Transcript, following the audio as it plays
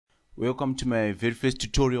Welcome to my very first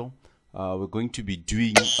tutorial. We're going to be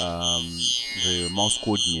doing the mouse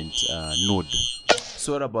coordinate node.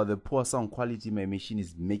 Sorry about the poor sound quality. My machine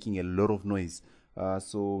is making a lot of noise.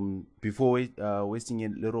 So before wasting a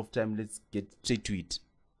lot of time, let's get straight to it.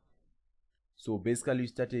 So basically, you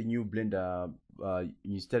start a new Blender.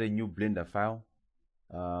 File.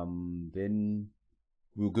 Then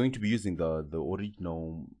we're going to be using the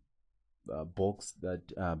original box that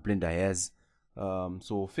Blender has.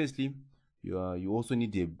 So firstly, you also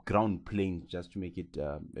need a ground plane just to make it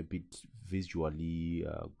a bit visually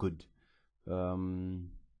good.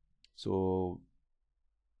 So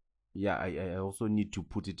yeah, I also need to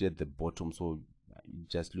put it at the bottom so it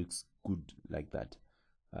just looks good like that.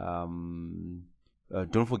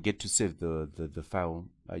 Don't forget to save the file.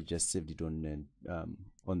 I just saved it on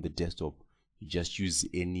the desktop. You just use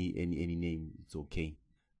any name, it's okay.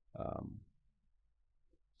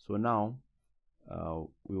 So now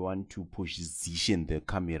we want to position the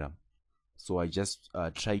camera. So I just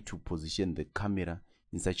try to position the camera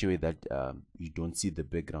in such a way that you don't see the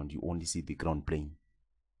background, you only see the ground plane.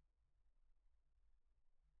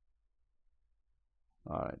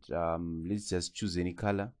 Alright, let's just choose any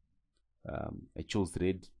color. I chose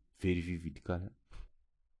red, very vivid color.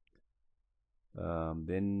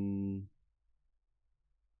 Then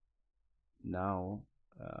now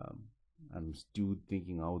I'm still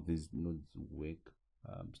thinking how these nodes work.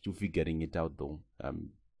 I'm still figuring it out though.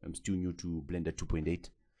 I'm still new to Blender 2.8.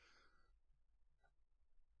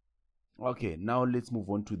 Okay, now let's move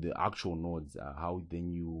on to the actual nodes. How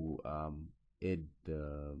then you add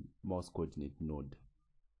the mouse coordinate node.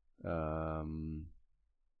 How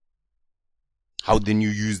then you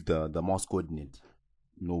use the mouse coordinate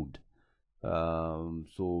node.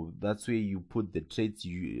 So that's where you put the traits.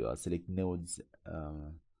 You select nodes.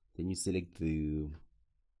 Then you select the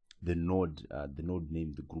node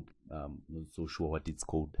name, the group. Not so sure what it's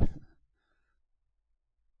called.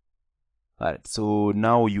 Alright, so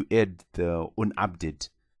now you add the onUpdate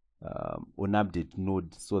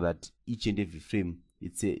node, so that each and every frame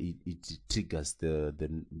it triggers the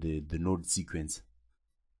node sequence.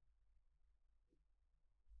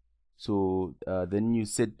 So then you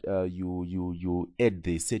set you add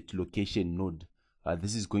the set location node.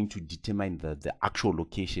 This is going to determine the actual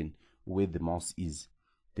location where the mouse is.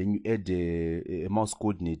 Then you add a mouse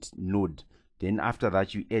coordinate node. Then after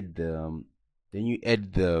that you add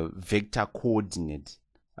the vector coordinate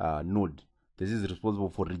node. This is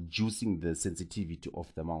responsible for reducing the sensitivity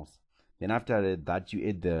of the mouse. Then after that you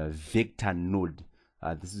add the vector node.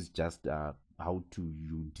 This is just how to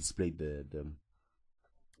display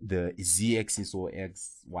the z-axis or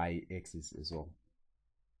y-axis as well.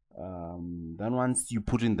 Then once you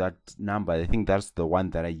put in that number, I think that's the one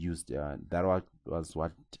that I used. That was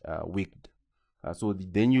what worked. So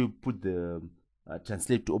then you put the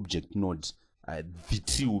translate to object node. The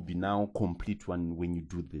tree will be now complete when you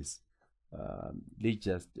do this. Let's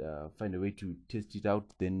just find a way to test it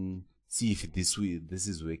out, then see if this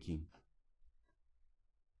is working.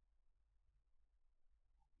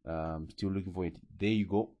 Still looking for it. There you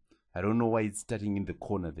go. I don't know why it's starting in the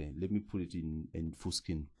corner there. Let me put it in full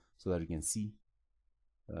screen so that you can see.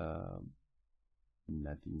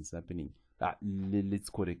 Nothing is happening. Let's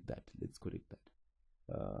correct that.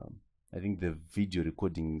 I think the video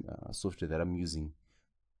recording software that I'm using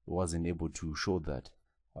wasn't able to show that,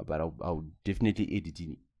 but I'll definitely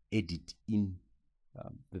edit in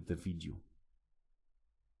the video,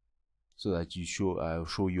 so that I'll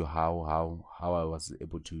show you how I was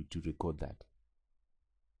able to record that.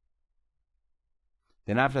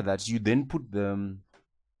 Then after that, you then put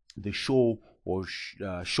the show or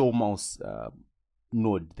show mouse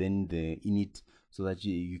node, then the init, so that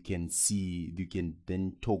you can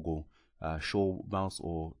then toggle show mouse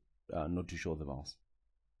or not to show the mouse.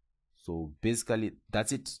 So basically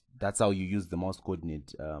that's it. That's how you use the mouse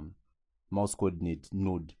coordinate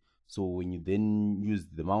node. So when you then use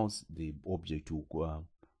the mouse, the object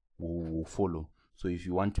will follow. So if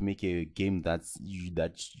you want to make a game that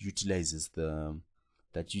utilizes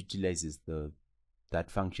that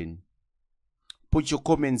function, put your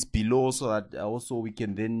comments below so that also we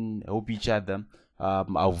can then help each other.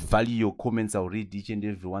 I'll value your comments. I'll read each and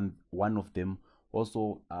every one of them.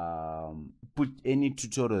 Also, put any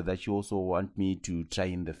tutorial that you also want me to try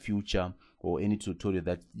in the future, or any tutorial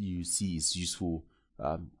that you see is useful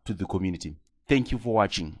to the community. Thank you for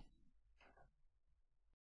watching.